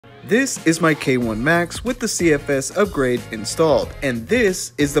This is my K1 Max with the CFS upgrade installed, and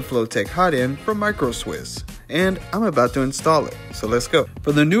this is the Flowtech hot end from Micro Swiss, and I'm about to install it, so let's go.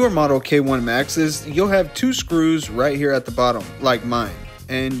 For the newer model K1 Maxes, you'll have two screws right here at the bottom, like mine,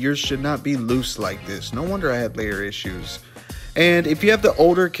 and yours should not be loose like this. No wonder I had layer issues. And if you have the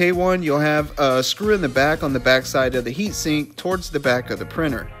older K1, you'll have a screw in the back on the back side of the heatsink towards the back of the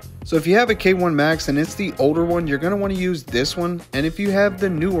printer. So if you have a K1 Max and it's the older one, you're going to want to use this one. And if you have the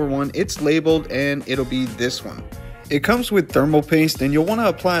newer one, it's labeled and it'll be this one. It comes with thermal paste and you'll want to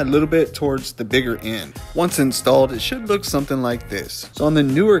apply a little bit towards the bigger end. Once installed, it should look something like this. So on the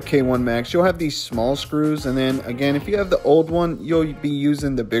newer K1 Max, you'll have these small screws, and then again, if you have the old one, you'll be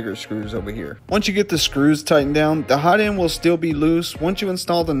using the bigger screws over here. Once you get the screws tightened down, the hot end will still be loose. Once you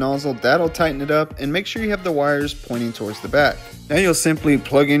install the nozzle, that'll tighten it up, and make sure you have the wires pointing towards the back. Now you'll simply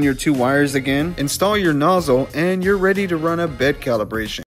plug in your two wires again, install your nozzle, and you're ready to run a bed calibration.